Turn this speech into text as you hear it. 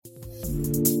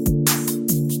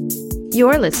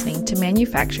You're listening to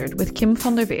Manufactured with Kim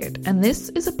van der Weert, and this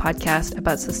is a podcast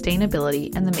about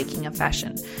sustainability and the making of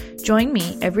fashion. Join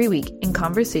me every week in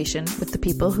conversation with the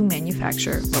people who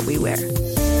manufacture what we wear.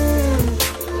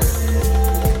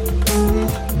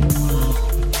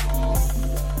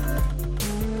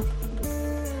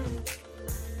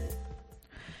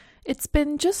 It's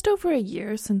been just over a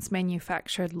year since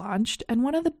Manufactured launched, and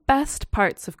one of the best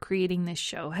parts of creating this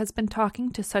show has been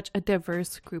talking to such a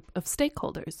diverse group of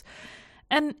stakeholders.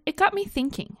 And it got me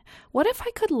thinking, what if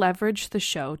I could leverage the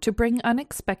show to bring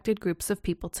unexpected groups of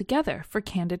people together for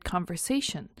candid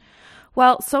conversation?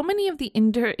 While so many of the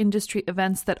inter-industry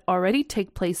events that already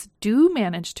take place do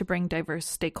manage to bring diverse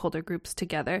stakeholder groups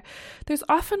together, there's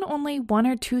often only one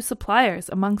or two suppliers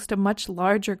amongst a much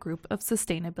larger group of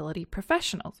sustainability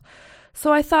professionals.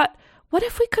 So I thought, what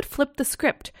if we could flip the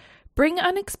script? Bring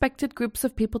unexpected groups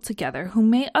of people together who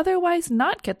may otherwise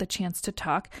not get the chance to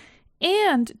talk,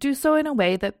 and do so in a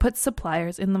way that puts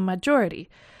suppliers in the majority.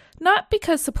 Not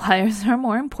because suppliers are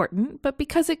more important, but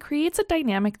because it creates a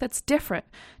dynamic that's different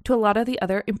to a lot of the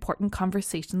other important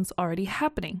conversations already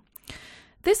happening.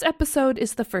 This episode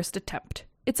is the first attempt.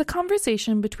 It's a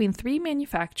conversation between three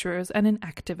manufacturers and an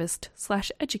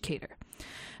activist/educator.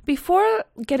 Before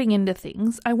getting into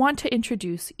things, I want to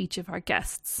introduce each of our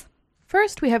guests.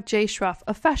 First, we have Jay Shroff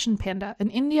of Fashion Panda,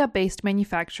 an India-based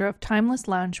manufacturer of timeless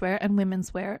loungewear and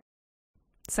women's wear.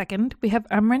 Second, we have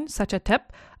Amran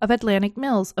Sachatep of Atlantic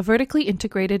Mills, a vertically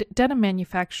integrated denim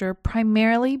manufacturer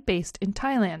primarily based in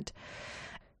Thailand.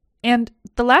 And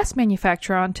the last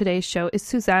manufacturer on today's show is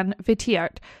Suzanne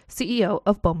Vetiart, CEO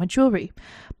of Boma Jewelry.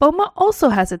 Boma also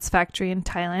has its factory in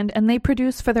Thailand, and they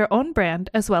produce for their own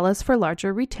brand as well as for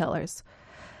larger retailers.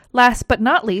 Last but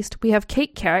not least, we have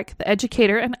Kate Carrick, the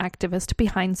educator and activist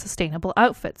behind Sustainable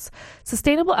Outfits.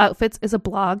 Sustainable Outfits is a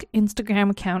blog,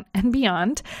 Instagram account, and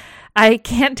beyond. I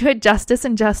can't do it justice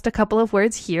in just a couple of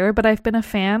words here, but I've been a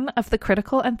fan of the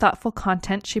critical and thoughtful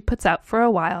content she puts out for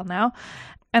a while now,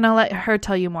 and I'll let her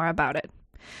tell you more about it.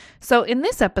 So in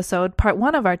this episode, part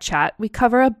one of our chat, we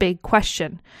cover a big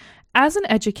question. As an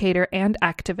educator and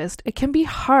activist, it can be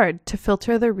hard to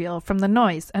filter the real from the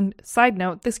noise. And side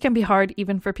note, this can be hard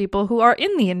even for people who are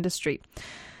in the industry.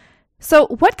 So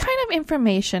what kind of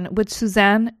information would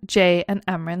Suzanne, Jay, and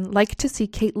Amran like to see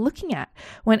Kate looking at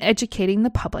when educating the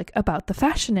public about the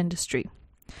fashion industry?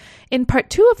 In part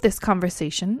two of this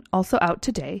conversation, also out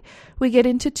today, we get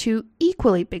into two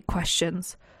equally big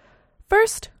questions.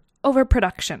 First,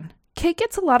 overproduction. Kate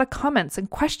gets a lot of comments and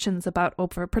questions about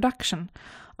overproduction.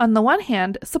 On the one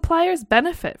hand, suppliers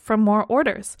benefit from more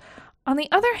orders. On the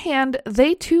other hand,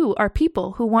 they too are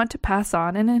people who want to pass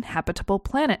on an inhabitable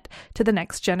planet to the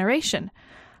next generation.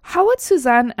 How would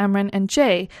Suzanne, Amran, and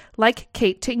Jay like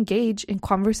Kate to engage in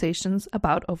conversations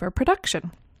about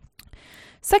overproduction?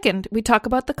 Second, we talk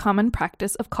about the common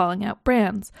practice of calling out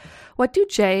brands. What do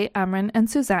Jay, Amran, and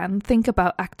Suzanne think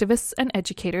about activists and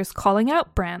educators calling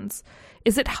out brands?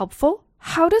 Is it helpful?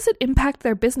 How does it impact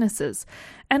their businesses?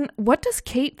 And what does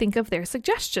Kate think of their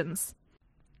suggestions?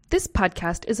 This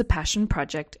podcast is a passion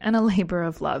project and a labor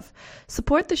of love.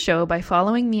 Support the show by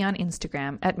following me on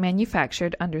Instagram at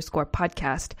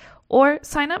manufactured_podcast, or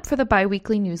sign up for the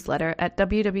bi-weekly newsletter at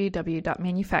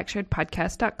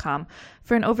www.manufacturedpodcast.com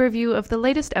for an overview of the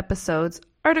latest episodes,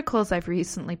 articles I've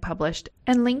recently published,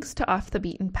 and links to Off the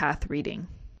Beaten Path reading.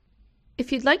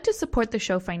 If you'd like to support the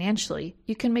show financially,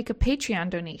 you can make a Patreon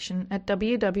donation at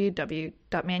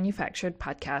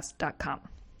www.manufacturedpodcast.com.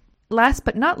 Last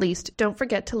but not least, don't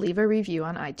forget to leave a review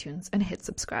on iTunes and hit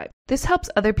subscribe. This helps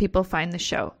other people find the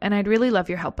show, and I'd really love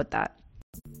your help with that.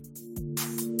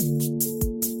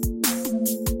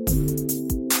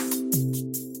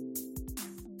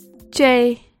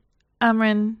 Jay,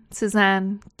 Amran,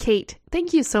 Suzanne, Kate,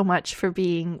 thank you so much for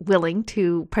being willing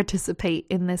to participate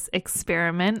in this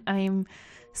experiment. I'm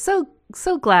so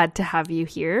glad to have you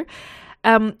here.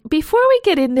 Before we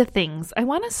get into things, I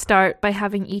want to start by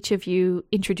having each of you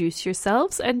introduce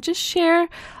yourselves and just share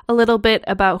a little bit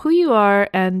about who you are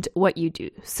and what you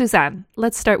do. Suzanne,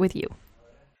 let's start with you.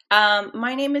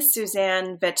 My name is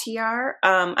Suzanne Vetiart.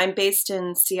 I'm based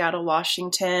in Seattle,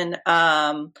 Washington.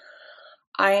 I'm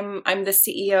the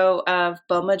CEO of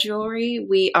Boma Jewelry.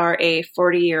 We are a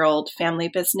 40-year-old family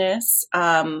business.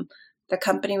 The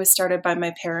company was started by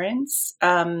my parents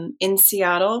in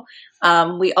Seattle.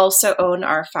 We also own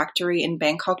our factory in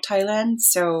Bangkok, Thailand.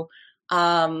 So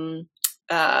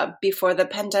before the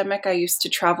pandemic, I used to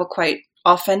travel quite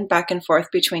often back and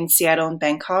forth between Seattle and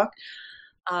Bangkok.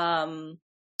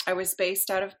 I was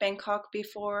based out of Bangkok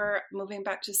before moving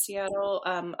back to Seattle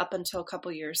up until a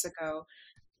couple years ago.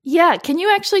 Yeah, can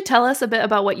you actually tell us a bit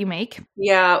about what you make?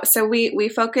 Yeah, so we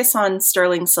focus on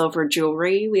sterling silver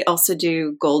jewelry. We also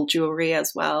do gold jewelry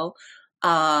as well.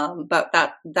 But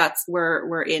that's where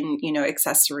we're in,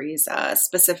 accessories,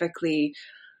 specifically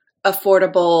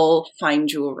affordable fine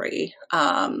jewelry.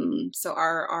 So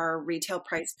our retail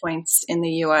price points in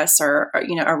the US are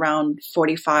around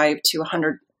 45 to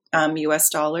 100 US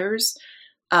dollars.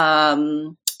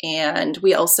 And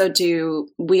we also through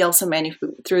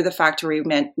the factory,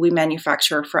 we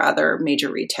manufacture for other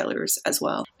major retailers as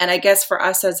well. And I guess for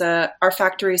us our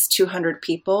factory is 200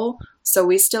 people. So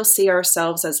we still see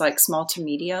ourselves as like small to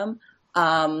medium.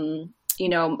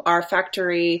 Our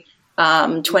factory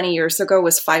 20 years ago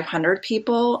was 500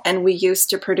 people, and we used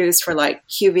to produce for like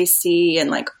QVC and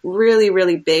like really,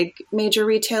 really big major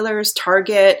retailers,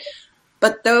 Target.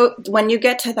 But though, when you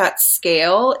get to that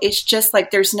scale, it's just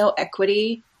like there's no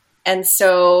equity. And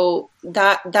so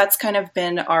that's kind of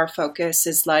been our focus,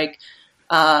 is like,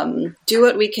 do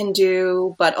what we can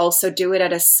do, but also do it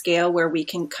at a scale where we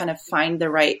can kind of find the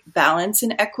right balance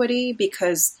in equity.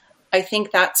 Because I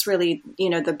think that's really,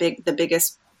 the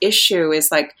biggest issue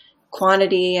is like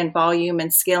quantity and volume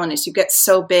and scale. And as you get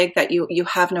so big that you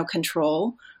have no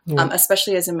control,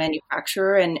 especially as a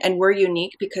manufacturer. And we're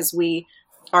unique because we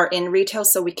are in retail,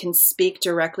 so we can speak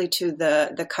directly to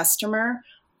the customer.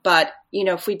 But,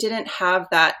 if we didn't have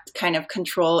that kind of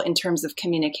control in terms of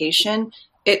communication,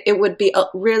 it would be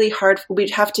really hard.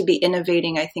 We'd have to be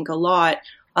innovating, I think, a lot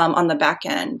on the back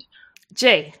end.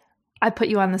 Jay, I put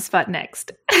you on the spot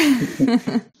next.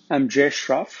 I'm Jay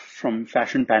Shroff from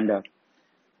Fashion Panda.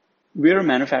 We're a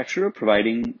manufacturer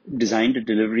providing design to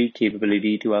delivery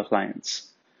capability to our clients.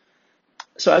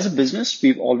 So as a business,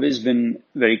 we've always been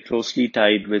very closely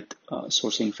tied with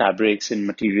sourcing fabrics and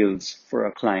materials for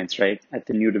our clients, right, at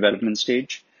the new development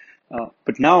stage.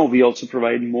 But now we also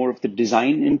provide more of the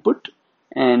design input.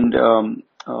 And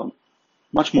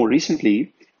much more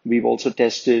recently, we've also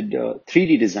tested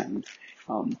 3D design.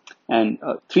 And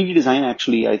 3D design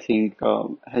actually, I think,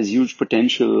 has huge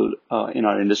potential in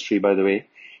our industry, by the way.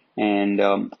 And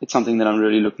it's something that I'm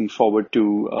really looking forward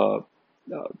to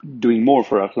doing more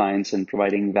for our clients and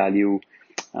providing value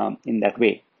in that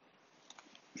way.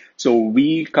 So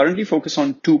we currently focus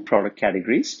on 2 product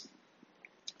categories.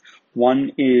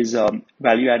 One is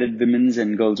value-added women's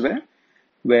and girls' wear,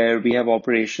 where we have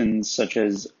operations such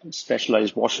as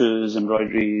specialized washes,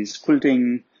 embroideries,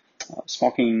 quilting,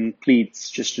 smocking, pleats,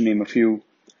 just to name a few.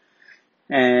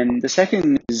 And the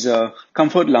second is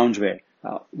comfort loungewear,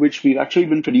 which we've actually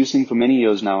been producing for many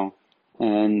years now.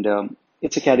 And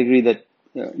it's a category that,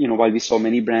 while we saw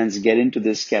many brands get into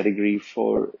this category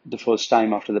for the first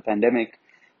time after the pandemic,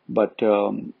 but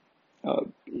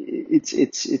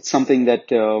it's something that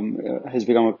has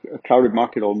become a crowded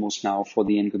market almost now for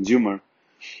the end consumer.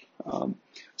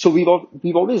 So we've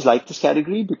always liked this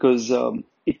category because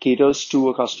it caters to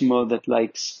a customer that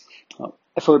likes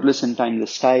effortless and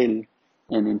timeless style,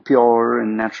 and in pure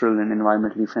and natural and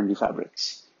environmentally friendly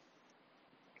fabrics.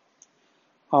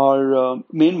 Our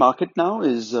main market now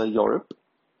is Europe,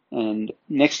 and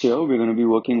next year we're going to be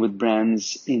working with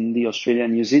brands in the Australia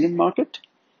and New Zealand market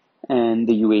and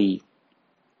the UAE.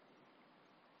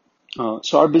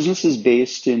 So our business is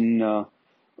based in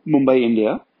Mumbai,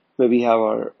 India, where we have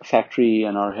our factory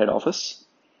and our head office.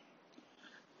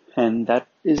 And that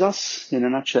is us in a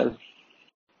nutshell.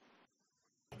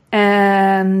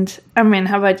 And Amrin,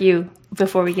 how about you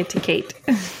before we get to Kate?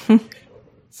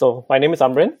 So my name is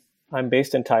Amrin. I'm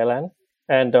based in Thailand.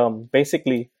 And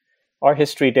basically, our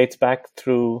history dates back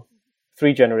through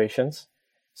 3 generations.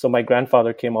 So my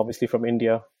grandfather came obviously from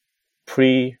India,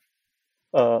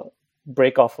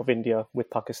 break-off of India with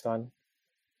Pakistan.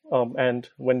 And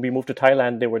when we moved to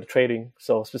Thailand, they were trading,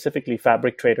 so specifically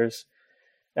fabric traders.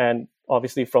 And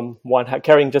obviously from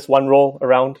carrying just one roll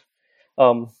around,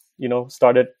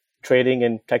 started trading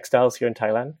in textiles here in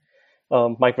Thailand.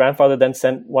 My grandfather then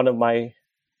sent one of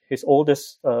his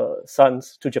oldest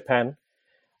sons to Japan,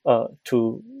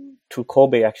 to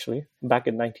Kobe, actually, back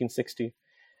in 1960.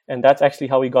 And that's actually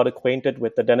how we got acquainted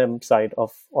with the denim side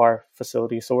of our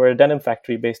facility. So we're a denim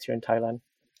factory based here in Thailand.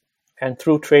 And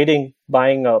through trading,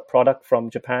 buying a product from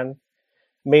Japan,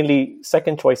 mainly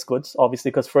second choice goods,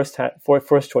 obviously, because first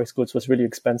choice goods was really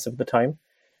expensive at the time.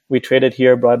 We traded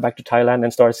here, brought it back to Thailand,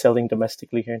 and started selling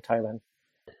domestically here in Thailand.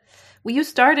 Well, you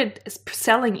started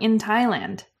selling in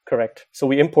Thailand. Correct. So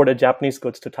we imported Japanese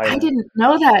goods to Thailand. I didn't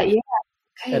know that. Yeah.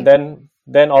 Okay. And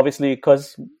then obviously,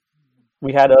 because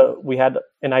we had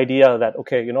an idea that,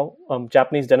 okay,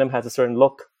 Japanese denim has a certain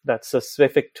look that's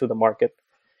specific to the market.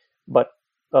 But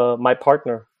my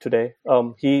partner today,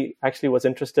 he actually was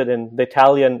interested in the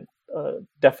Italian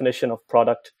definition of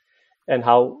product, and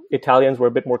how Italians were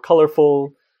a bit more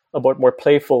colorful, a bit more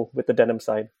playful with the denim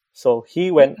side. So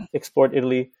he explored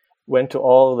Italy, went to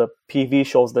all the PV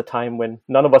shows at the time when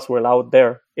none of us were allowed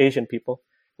there, Asian people.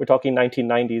 We're talking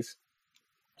 1990s.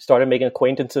 Started making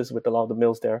acquaintances with a lot of the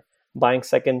mills there, buying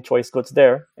second choice goods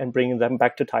there and bringing them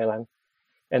back to Thailand.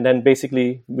 And then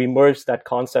basically we merged that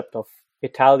concept of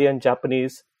Italian,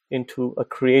 Japanese into a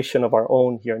creation of our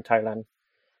own here in Thailand.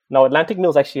 Now, Atlantic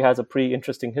Mills actually has a pretty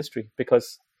interesting history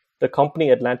because the company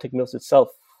Atlantic Mills itself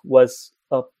was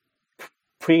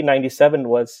pre-97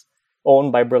 was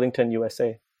owned by Burlington,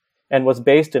 USA, and was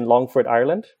based in Longford,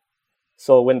 Ireland.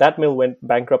 So when that mill went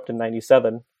bankrupt in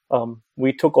 97,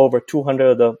 we took over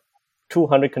 200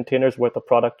 containers worth of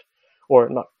product, or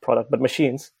not product, but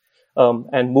machines,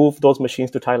 and moved those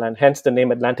machines to Thailand, hence the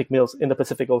name Atlantic Mills in the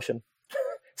Pacific Ocean.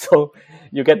 So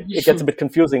it gets a bit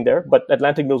confusing there, but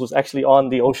Atlantic Mills was actually on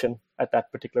the ocean at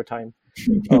that particular time.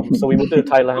 So we moved to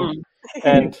Thailand,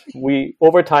 and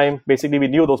over time, basically we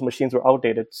knew those machines were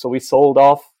outdated. So we sold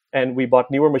off and we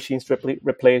bought newer machines to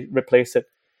replace it.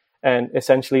 And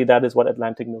essentially that is what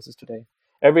Atlantic Mills is today.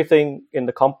 Everything in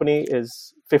the company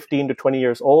is 15 to 20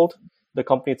 years old. The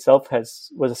company itself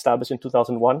was established in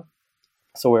 2001.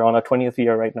 So we're on our 20th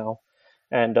year right now.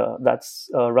 And that's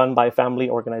run by a family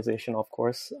organization, of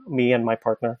course, me and my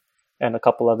partner and a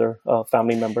couple other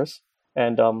family members.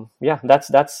 And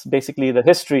that's basically the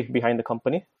history behind the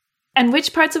company. And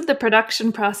which parts of the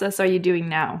production process are you doing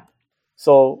now?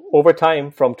 So over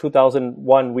time, from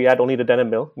 2001, we had only the denim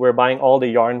mill. We're buying all the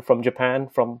yarn from Japan,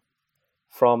 from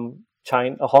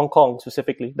China, Hong Kong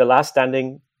specifically, the last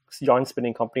standing yarn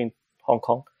spinning company in Hong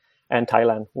Kong and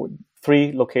Thailand,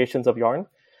 3 locations of yarn.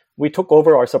 We took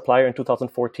over our supplier in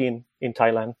 2014 in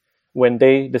Thailand when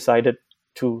they decided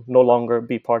to no longer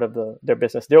be part of their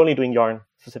business. They're only doing yarn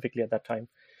specifically at that time.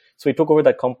 So we took over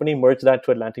that company, merged that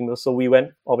to Atlantic Mills. So we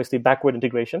went obviously backward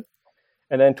integration.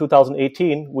 And then in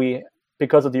 2018,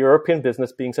 because of the European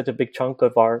business being such a big chunk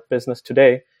of our business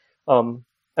today,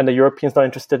 and the Europeans not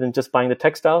interested in just buying the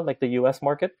textile like the US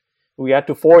market, we had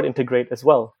to forward integrate as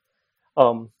well.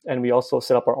 And we also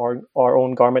set up our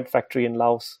own garment factory in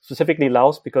Laos, specifically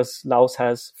Laos, because Laos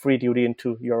has free duty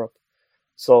into Europe.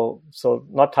 So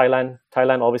not Thailand.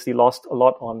 Thailand obviously lost a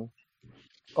lot on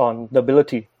the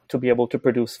ability to be able to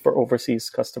produce for overseas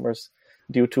customers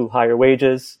due to higher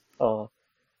wages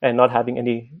and not having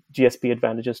any GSP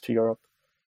advantages to Europe.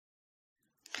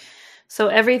 So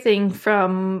everything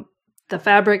from the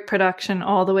fabric production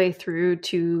all the way through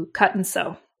to cut and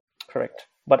sew. Correct.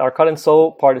 But our cut and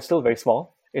sew part is still very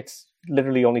small. It's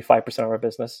literally only 5% of our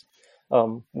business.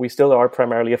 We still are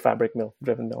primarily a fabric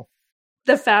driven mill.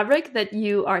 The fabric that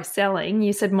you are selling,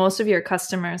 you said most of your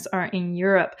customers are in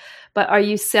Europe, but are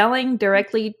you selling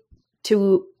directly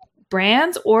to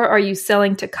brands or are you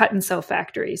selling to cut and sew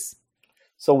factories?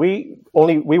 So we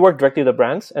work directly with the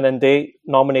brands, and then they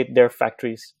nominate their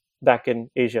factories back in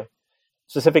Asia,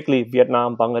 specifically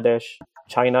Vietnam, Bangladesh,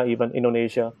 China, even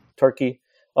Indonesia, Turkey.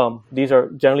 These are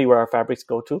generally where our fabrics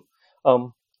go to.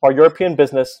 Our European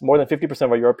business, more than 50% of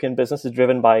our European business is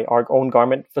driven by our own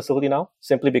garment facility now,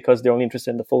 simply because they're only interested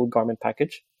in the full garment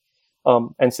package.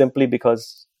 And simply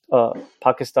because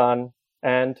Pakistan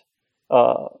and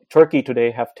Turkey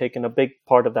today have taken a big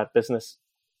part of that business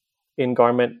in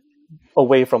garment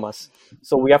away from us.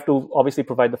 So we have to obviously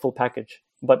provide the full package.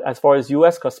 But as far as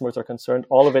US customers are concerned,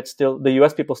 all of it still, the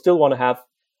US people still want to have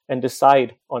and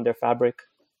decide on their fabric,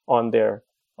 on their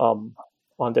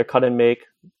cut and make.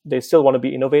 They still want to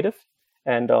be innovative.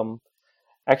 And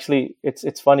actually,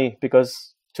 it's funny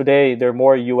because today there are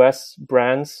more US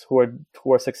brands who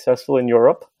are successful in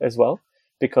Europe as well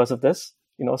because of this.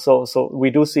 So we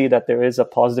do see that there is a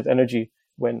positive energy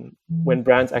when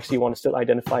brands actually want to still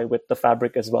identify with the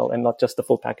fabric as well and not just the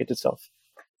full package itself.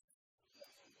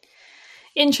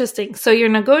 Interesting. So you're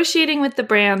negotiating with the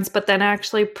brands, but then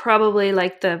actually probably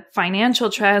like the financial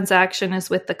transaction is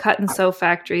with the cut and sew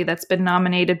factory that's been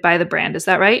nominated by the brand. Is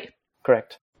that right?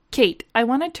 Correct. Kate, I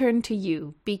want to turn to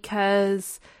you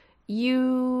because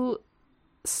you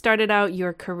started out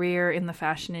your career in the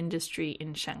fashion industry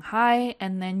in Shanghai,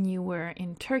 and then you were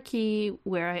in Turkey,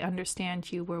 where I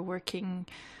understand you were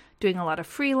doing a lot of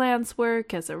freelance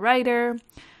work as a writer.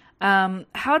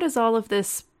 How does all of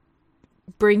this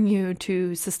bring you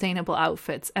to Sustainable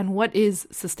Outfits, and what is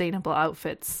Sustainable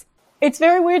Outfits? It's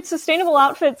very weird. Sustainable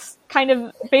Outfits kind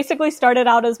of basically started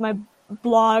out as my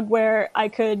blog where I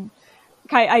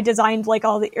designed like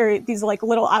these like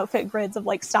little outfit grids of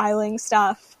like styling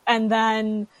stuff. And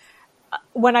then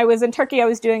when I was in Turkey, I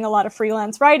was doing a lot of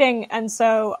freelance writing. And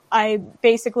so I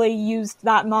basically used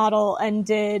that model and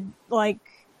did like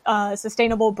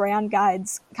sustainable brand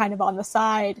guides kind of on the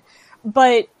side.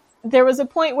 But there was a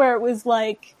point where it was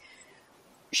like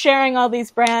sharing all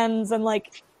these brands and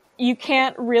like you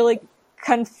can't really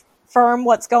confirm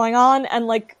what's going on, and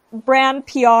like brand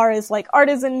PR is like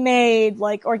artisan made,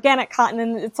 like organic cotton,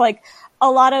 and it's like a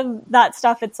lot of that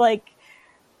stuff, it's like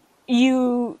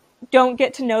you don't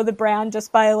get to know the brand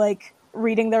just by like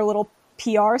reading their little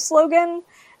PR slogan.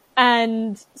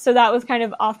 And so that was kind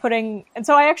of off-putting. And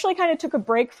so I actually kind of took a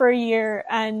break for a year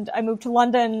and I moved to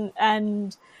London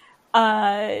and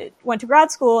went to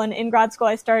grad school. And in grad school,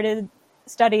 I started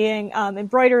studying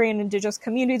embroidery and indigenous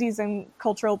communities and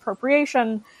cultural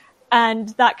appropriation. And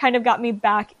that kind of got me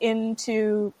back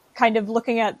into kind of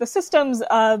looking at the systems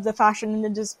of the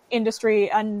fashion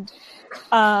industry and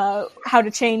how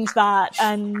to change that.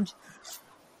 And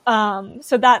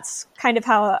so that's kind of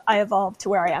how I evolved to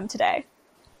where I am today.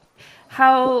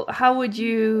 How would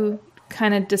you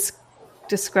kind of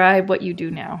describe what you do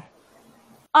now?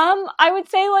 I would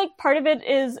say like part of it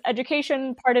is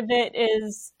education, part of it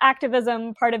is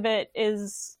activism, part of it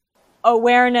is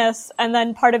awareness, and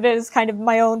then part of it is kind of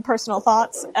my own personal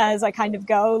thoughts as I kind of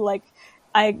go. Like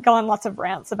I go on lots of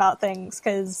rants about things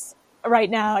because right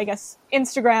now, I guess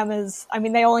Instagram is, I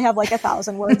mean, they only have like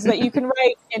 1,000 words that you can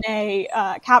write in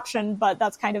a caption, but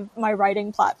that's kind of my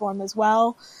writing platform as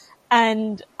well.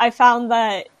 And I found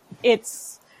that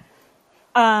it's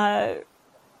a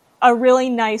really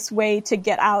nice way to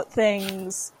get out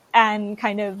things and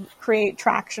kind of create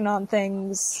traction on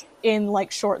things in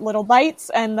like short little bites.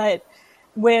 And that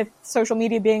with social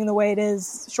media being the way it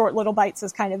is, short little bites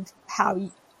is kind of how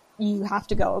you have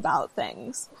to go about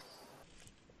things.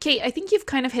 Kate, I think you've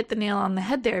kind of hit the nail on the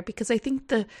head there, because I think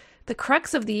the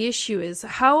crux of the issue is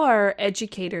how are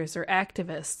educators or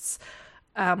activists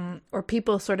or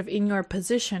people sort of in your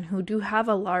position who do have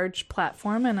a large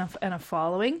platform and a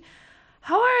following,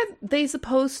 how are they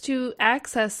supposed to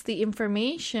access the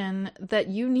information that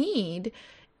you need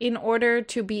in order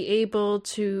to be able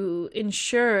to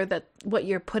ensure that what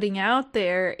you're putting out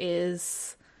there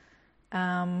is,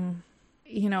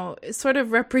 sort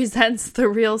of represents the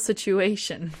real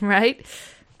situation, right?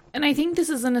 And I think this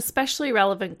is an especially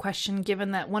relevant question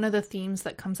given that one of the themes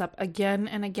that comes up again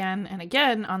and again and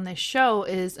again on this show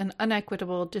is an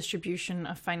unequitable distribution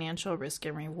of financial risk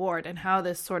and reward, and how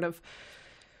this sort of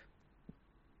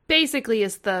basically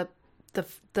is the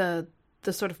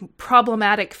sort of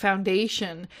problematic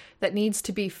foundation that needs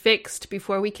to be fixed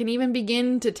before we can even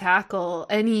begin to tackle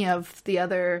any of the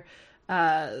other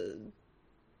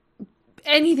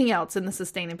anything else in the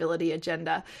sustainability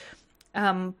agenda.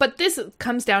 But this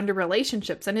comes down to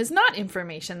relationships and is not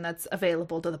information that's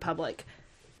available to the public.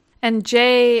 And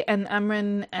Jay and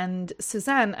Amran and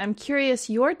Suzanne, I'm curious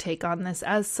your take on this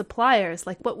as suppliers.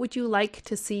 Like, what would you like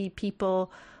to see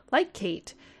people like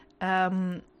Kate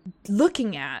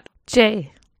looking at?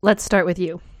 Jay, let's start with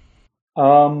you.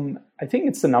 I think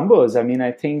it's the numbers. I mean,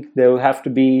 I think there will have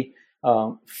to be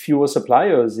fewer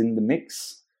suppliers in the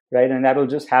mix, right? And that'll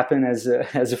just happen as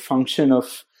a function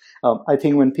of, I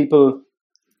think when people,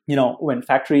 when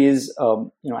factories,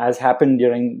 as happened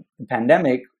during the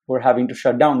pandemic, were having to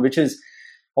shut down, which is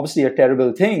obviously a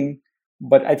terrible thing,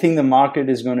 but I think the market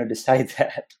is going to decide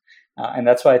that. And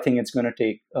that's why I think it's going to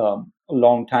take a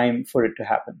long time for it to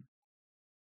happen.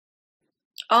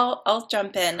 I'll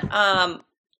jump in.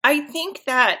 I think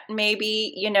that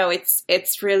maybe,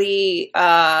 it's really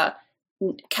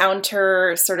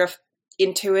counter sort of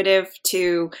intuitive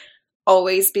to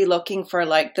always be looking for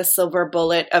like the silver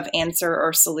bullet of answer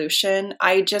or solution.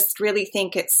 I just really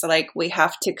think it's like we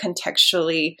have to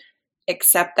contextually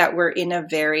accept that we're in a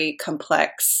very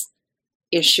complex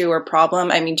issue or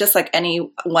problem. I mean, just like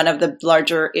any one of the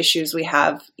larger issues we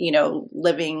have,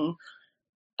 living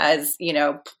as,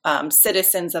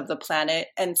 citizens of the planet.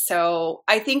 And so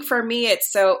I think for me, it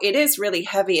is really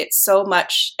heavy. It's so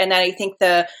much. And I think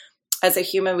as a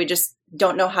human, we just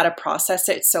don't know how to process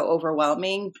it. It's so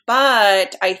overwhelming.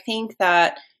 But I think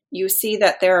that you see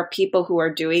that there are people who are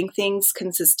doing things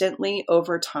consistently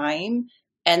over time.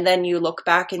 And then you look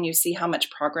back and you see how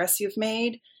much progress you've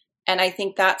made. And I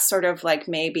think that's sort of like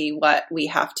maybe what we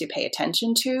have to pay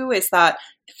attention to is that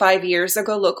 5 years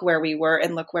ago, look where we were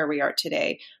and look where we are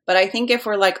today. But I think if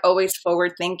we're like always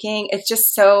forward thinking, it's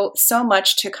just so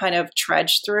much to kind of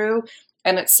trudge through.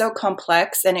 And it's so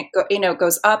complex and it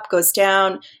goes up, goes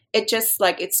down. It just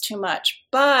like, it's too much.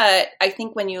 But I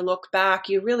think when you look back,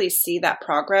 you really see that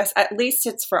progress. At least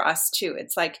it's for us too.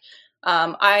 It's like,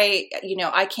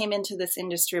 I came into this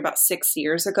industry about 6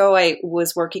 years ago. I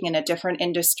was working in a different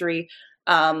industry.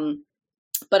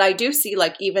 But I do see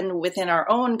like even within our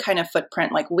own kind of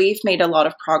footprint, like we've made a lot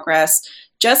of progress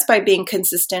just by being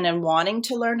consistent and wanting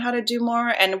to learn how to do more.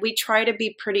 And we try to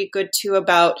be pretty good too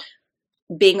about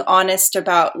being honest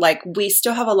about, like, we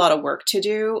still have a lot of work to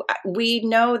do. We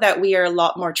know that we are a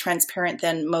lot more transparent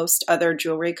than most other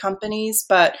jewelry companies,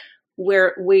 but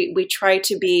we try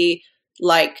to be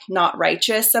like not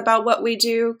righteous about what we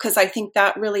do, because I think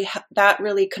that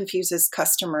really confuses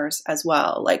customers as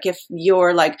well. Like if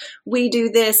you're like, we do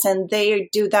this and they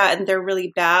do that and they're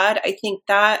really bad, I think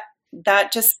that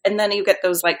just, and then you get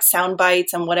those like sound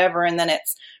bites and whatever, and then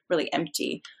it's really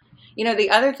empty. The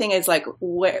other thing is like,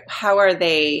 how are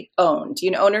they owned?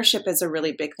 Ownership is a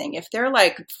really big thing. If they're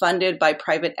like funded by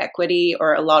private equity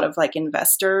or a lot of like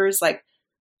investors, like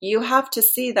you have to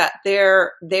see that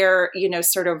their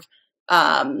sort of,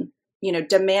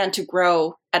 demand to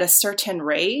grow at a certain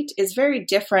rate is very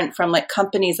different from like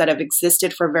companies that have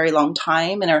existed for a very long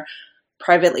time and are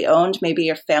privately owned, maybe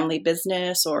a family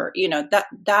business, or,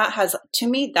 that has, to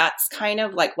me, that's kind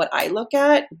of like what I look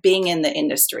at being in the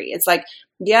industry. It's like,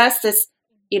 yes, this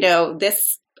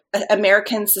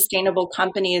American sustainable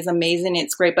company is amazing.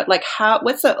 It's great. But like,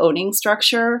 what's the owning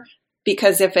structure?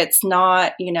 Because if it's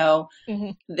not,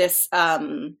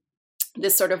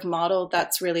 this sort of model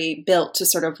that's really built to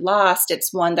sort of last,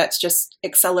 it's one that's just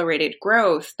accelerated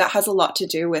growth that has a lot to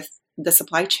do with the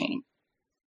supply chain.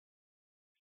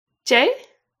 Jay?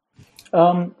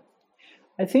 I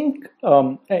think,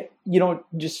 I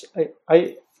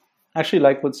actually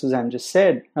like what Suzanne just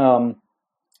said,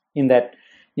 in that,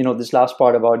 this last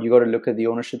part about you got to look at the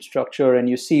ownership structure and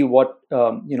you see what,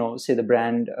 say the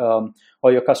brand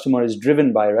or your customer is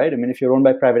driven by, right? I mean, if you're owned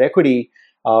by private equity,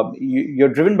 you're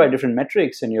driven by different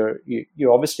metrics, and you're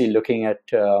obviously looking at,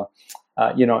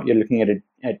 you're looking at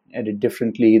it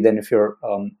differently than if you're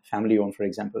family owned, for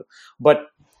example. But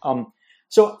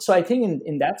so I think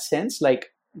in that sense,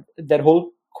 like that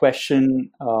whole question,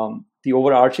 the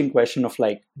overarching question of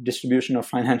like distribution of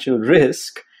financial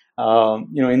risk,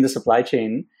 in the supply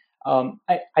chain,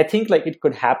 I think like it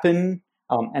could happen,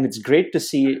 and it's great to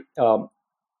see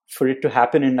for it to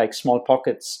happen in like small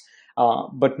pockets.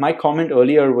 But my comment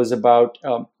earlier was about,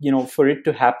 for it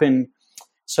to happen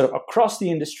sort of across the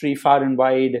industry, far and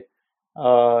wide,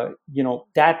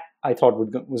 that I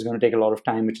thought was going to take a lot of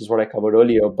time, which is what I covered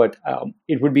earlier. But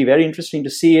it would be very interesting to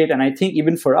see it. And I think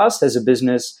even for us as a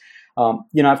business,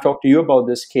 I've talked to you about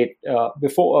this, Kate,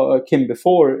 Kim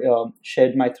before,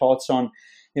 shared my thoughts on,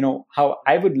 how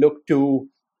I would look to,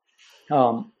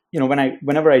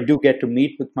 whenever I do get to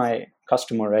meet with my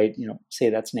customer, right, say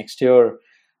that's next year,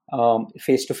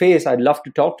 face to face, I'd love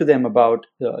to talk to them about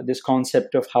this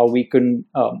concept of how we can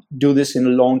do this in a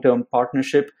long-term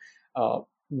partnership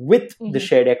with the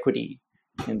shared equity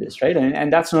in this, right?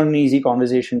 And that's not an easy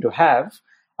conversation to have,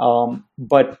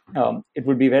 but it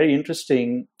would be very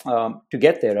interesting to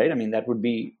get there, right? I mean, that would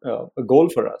be a goal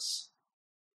for us.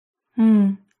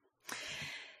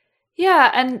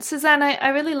 Yeah, and Suzanne, I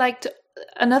really liked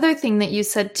another thing that you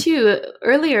said too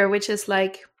earlier, which is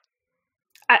like,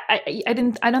 I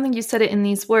don't think you said it in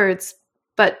these words,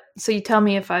 but so you tell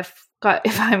me if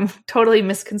I'm totally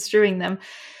misconstruing them.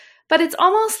 But it's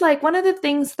almost like one of the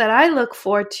things that I look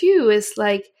for too is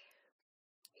like,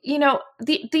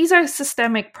 these are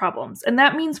systemic problems, and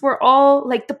that means we're all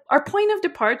like our point of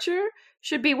departure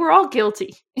should be we're all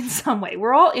guilty in some way,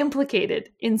 we're all implicated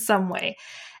in some way,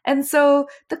 and so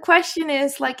the question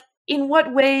is like, in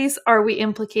what ways are we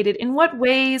implicated? In what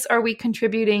ways are we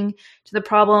contributing to the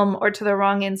problem or to the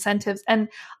wrong incentives? And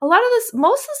a lot of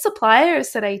most of the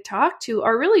suppliers that I talk to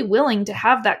are really willing to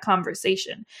have that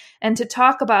conversation and to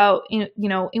talk about, in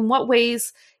what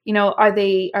ways, are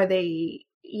they,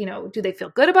 do they feel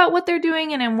good about what they're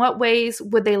doing? And in what ways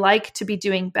would they like to be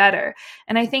doing better?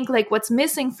 And I think like what's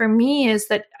missing for me is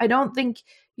that I don't think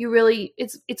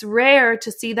it's rare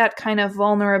to see that kind of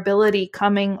vulnerability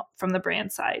coming from the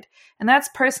brand side. And that's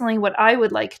personally what I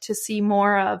would like to see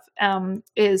more of,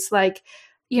 is like,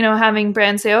 having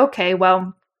brands say, okay,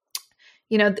 well,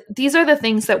 these are the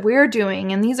things that we're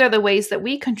doing, and these are the ways that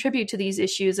we contribute to these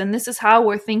issues. And this is how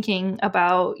we're thinking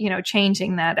about,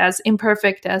 changing that, as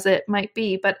imperfect as it might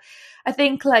be. But I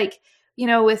think like,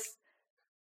 with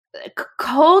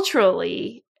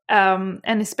culturally,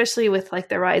 and especially with like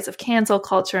the rise of cancel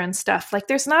culture and stuff, like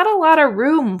there's not a lot of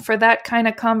room for that kind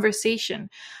of conversation,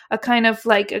 a kind of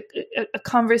like a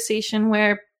conversation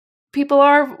where people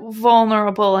are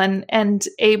vulnerable and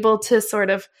able to sort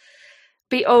of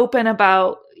be open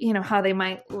about, how they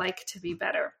might like to be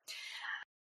better.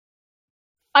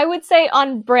 I would say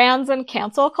on brands and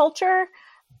cancel culture,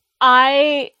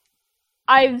 I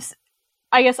guess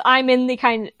I'm in the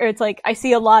kind, or it's like, I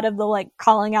see a lot of the like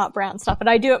calling out brand stuff, and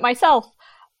I do it myself.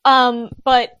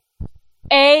 But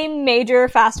a major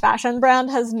fast fashion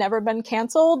brand has never been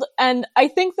canceled. And I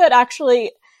think that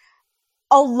actually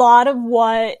a lot of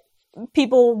what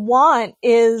people want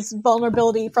is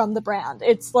vulnerability from the brand.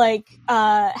 It's like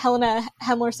Helena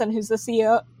Hemlerson, who's the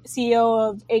CEO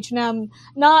of H&M,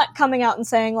 not coming out and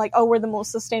saying like, oh, we're the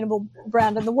most sustainable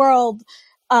brand in the world,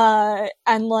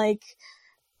 and like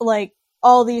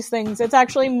all these things. It's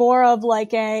actually more of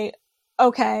like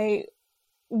okay,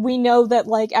 we know that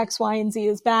like X, Y, and Z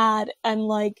is bad, and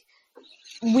like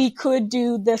we could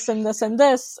do this and this and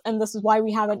this, and this is why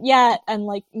we haven't yet, and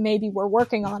like maybe we're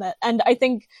working on it. And I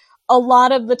think a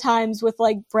lot of the times with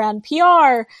like brand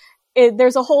PR,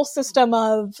 there's a whole system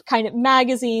of kind of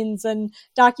magazines and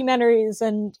documentaries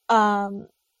and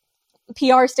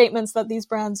PR statements that these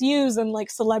brands use and like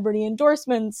celebrity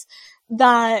endorsements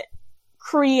that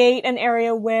create an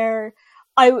area where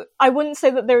I wouldn't say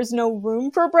that there's no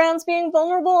room for brands being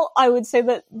vulnerable. I would say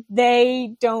that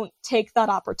they don't take that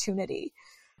opportunity.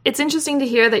 It's interesting to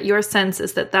hear that your sense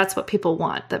is that that's what people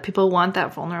want, that people want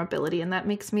that vulnerability. And that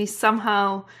makes me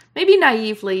somehow, maybe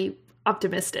naively,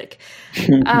 optimistic.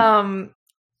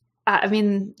 I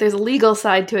mean, there's a legal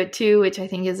side to it too, which I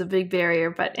think is a big barrier.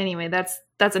 But anyway, that's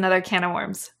another can of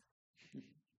worms.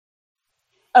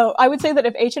 Oh, I would say that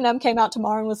if H&M came out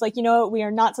tomorrow and was like, you know what, we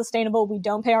are not sustainable, we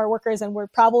don't pay our workers, and we're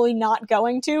probably not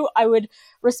going to, I would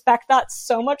respect that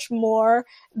so much more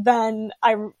than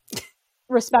I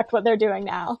respect what they're doing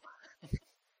now.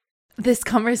 This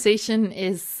conversation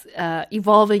is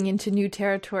evolving into new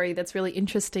territory that's really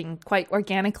interesting, quite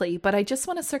organically. But I just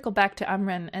want to circle back to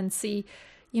Amren and see,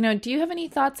 do you have any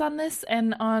thoughts on this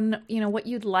and on, what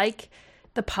you'd like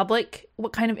the public,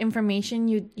 what kind of information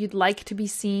you'd like to be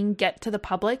seeing get to the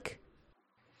public?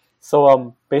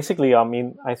 So basically, I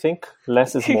mean, I think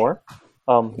less is more.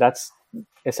 That's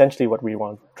essentially what we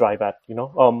want to drive at,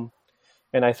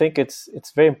 and I think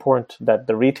it's very important that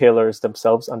the retailers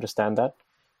themselves understand that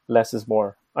less is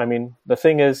more. I mean, the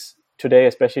thing is today,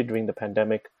 especially during the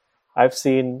pandemic, I've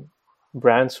seen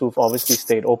brands who've obviously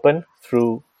stayed open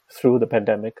through the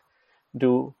pandemic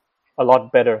do a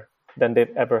lot better than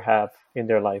they've ever have in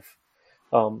their life,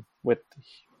 with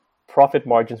profit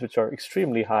margins which are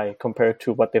extremely high compared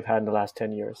to what they've had in the last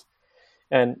 10 years.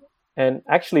 And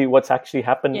actually what's actually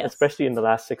happened, yes, especially in the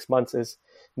last 6 months, is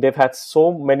they've had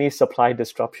so many supply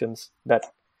disruptions that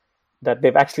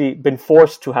they've actually been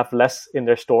forced to have less in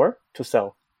their store to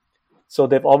sell. So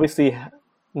they've obviously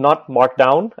not marked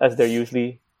down as they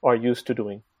usually are used to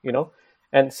doing,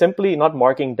 and simply not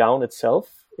marking down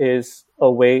itself is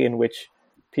a way in which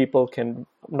people can,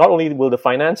 not only will the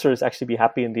financiers actually be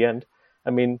happy in the end,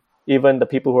 I mean, even the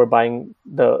people who are buying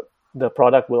the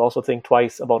product will also think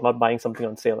twice about not buying something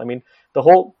on sale. I mean, the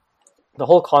whole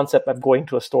concept of going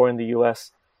to a store in the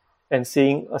US and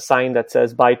seeing a sign that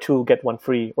says buy 2 get 1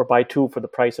 free, or buy 2 for the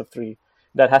price of 3,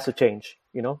 that has to change.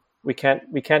 We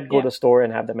can't go to the store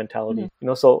and have that mentality.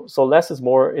 Mm-hmm. So less is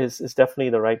more is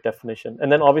definitely the right definition.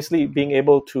 And then obviously being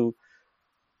able to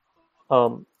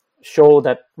show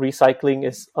that recycling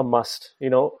is a must.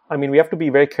 I mean, we have to be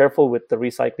very careful with the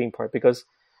recycling part, because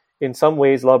in some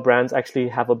ways a lot of brands actually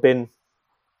have a bin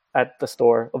at the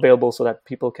store available so that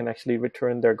people can actually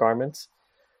return their garments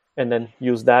and then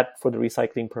use that for the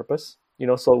recycling purpose.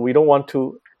 So we don't want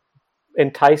to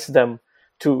entice them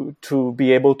to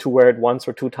be able to wear it once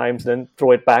or 2 times, then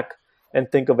throw it back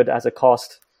and think of it as a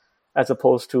cost, as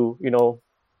opposed to,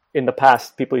 in the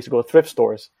past, people used to go to thrift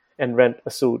stores and rent a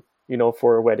suit,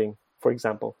 for a wedding, for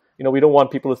example. We don't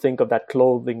want people to think of that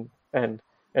clothing and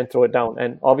throw it down.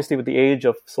 And obviously with the age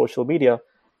of social media,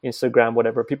 Instagram,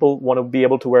 whatever, people want to be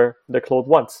able to wear their clothes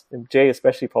once. And Jay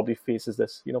especially probably faces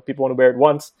this. People want to wear it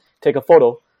once, take a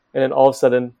photo, and then all of a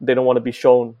sudden they don't want to be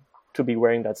shown to be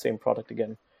wearing that same product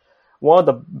again. One of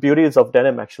the beauties of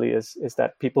denim actually is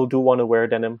that people do want to wear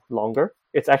denim longer.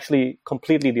 It's actually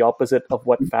completely the opposite of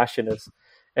what fashion is.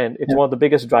 And it's one of the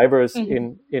biggest drivers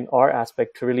in our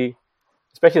aspect to really,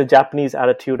 especially the Japanese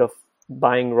attitude of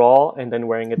buying raw and then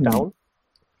wearing it down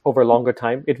over a longer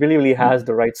time. It really has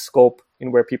the right scope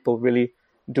in where people really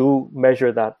do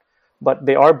measure that. But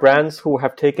there are brands who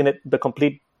have taken it the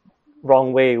complete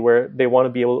wrong way, where they want to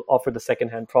be able to offer the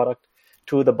secondhand product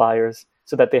to the buyers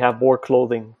so that they have more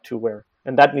clothing to wear.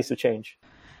 And that needs to change.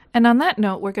 And on that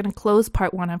note, we're going to close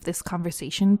part 1 of this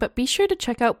conversation, but be sure to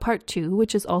check out part 2,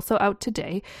 which is also out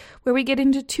today, where we get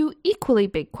into 2 equally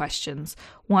big questions.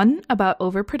 One about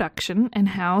overproduction and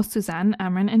how Suzanne,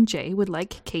 Amren, and Jay would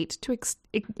like Kate to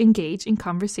engage in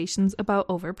conversations about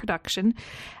overproduction.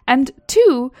 And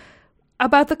 2,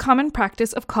 about the common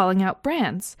practice of calling out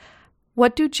brands.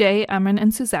 What do Jay, Amren,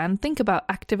 and Suzanne think about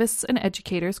activists and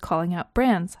educators calling out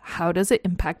brands? How does it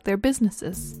impact their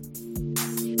businesses?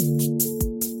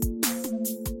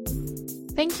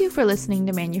 Thank you for listening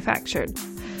to Manufactured.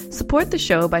 Support the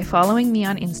show by following me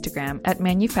on Instagram at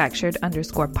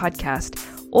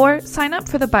manufactured_podcast, or sign up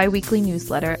for the bi-weekly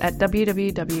newsletter at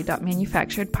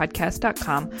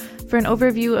www.manufacturedpodcast.com for an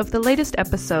overview of the latest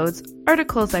episodes,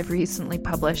 articles I've recently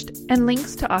published, and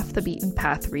links to Off the Beaten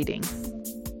Path reading.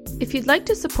 If you'd like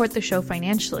to support the show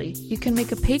financially, you can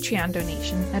make a Patreon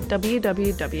donation at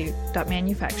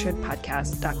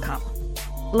www.manufacturedpodcast.com.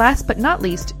 Last but not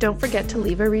least, don't forget to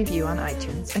leave a review on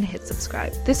iTunes and hit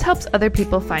subscribe. This helps other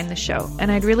people find the show, and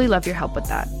I'd really love your help with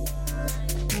that.